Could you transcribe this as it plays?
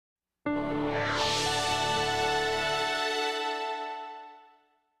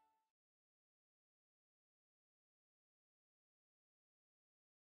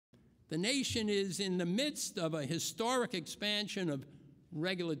The nation is in the midst of a historic expansion of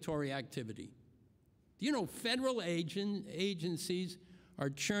regulatory activity. Do you know federal agencies are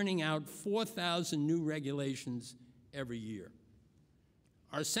churning out 4,000 new regulations every year?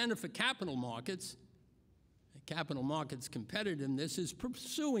 Our Center for Capital Markets Competitiveness, is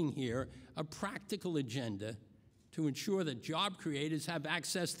pursuing here a practical agenda to ensure that job creators have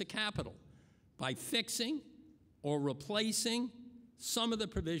access to capital by fixing or replacing some of the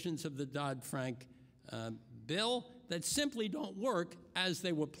provisions of the Dodd-Frank bill that simply don't work as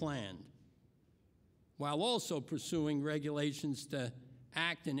they were planned, while also pursuing regulations to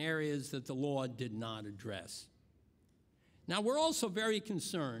act in areas that the law did not address. Now, we're also very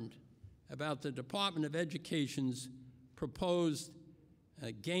concerned about the Department of Education's proposed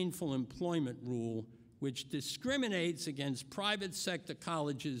gainful employment rule, which discriminates against private sector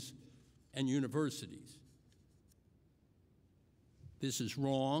colleges and universities. This is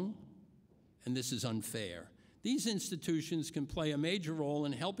wrong, and this is unfair. These institutions can play a major role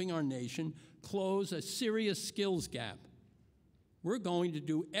in helping our nation close a serious skills gap. We're going to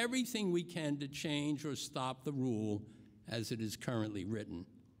do everything we can to change or stop the rule as it is currently written.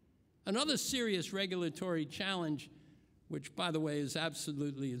 Another serious regulatory challenge, which, by the way, is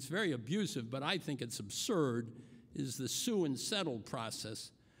it's very abusive, but I think it's absurd, is the sue and settle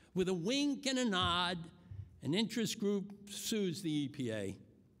process. With a wink and a nod, an interest group sues the EPA.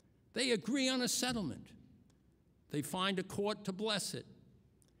 They agree on a settlement. They find a court to bless it,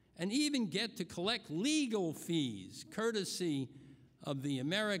 and even get to collect legal fees, courtesy of the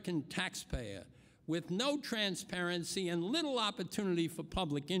American taxpayer. With no transparency and little opportunity for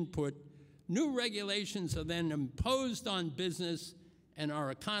public input, new regulations are then imposed on business and our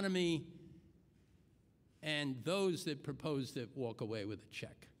economy, and those that propose it walk away with a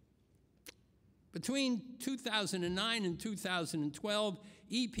check. Between 2009 and 2012,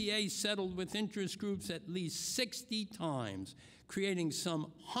 EPA settled with interest groups at least 60 times, creating some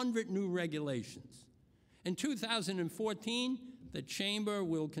 100 new regulations. In 2014, the Chamber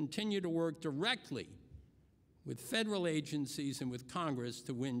will continue to work directly with federal agencies and with Congress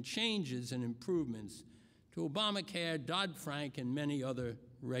to win changes and improvements to Obamacare, Dodd-Frank, and many other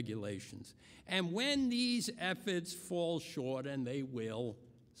regulations. And when these efforts fall short, and they will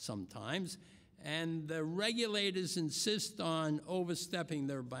sometimes, and the regulators insist on overstepping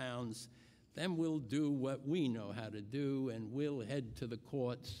their bounds, then we'll do what we know how to do, and we'll head to the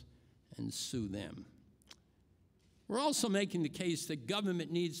courts and sue them. We're also making the case that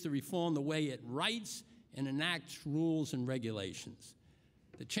government needs to reform the way it writes and enacts rules and regulations.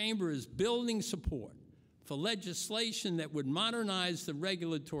 The Chamber is building support for legislation that would modernize the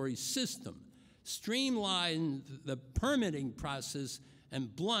regulatory system, streamline the permitting process,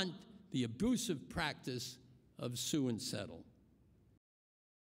 and blunt the abusive practice of sue and settle.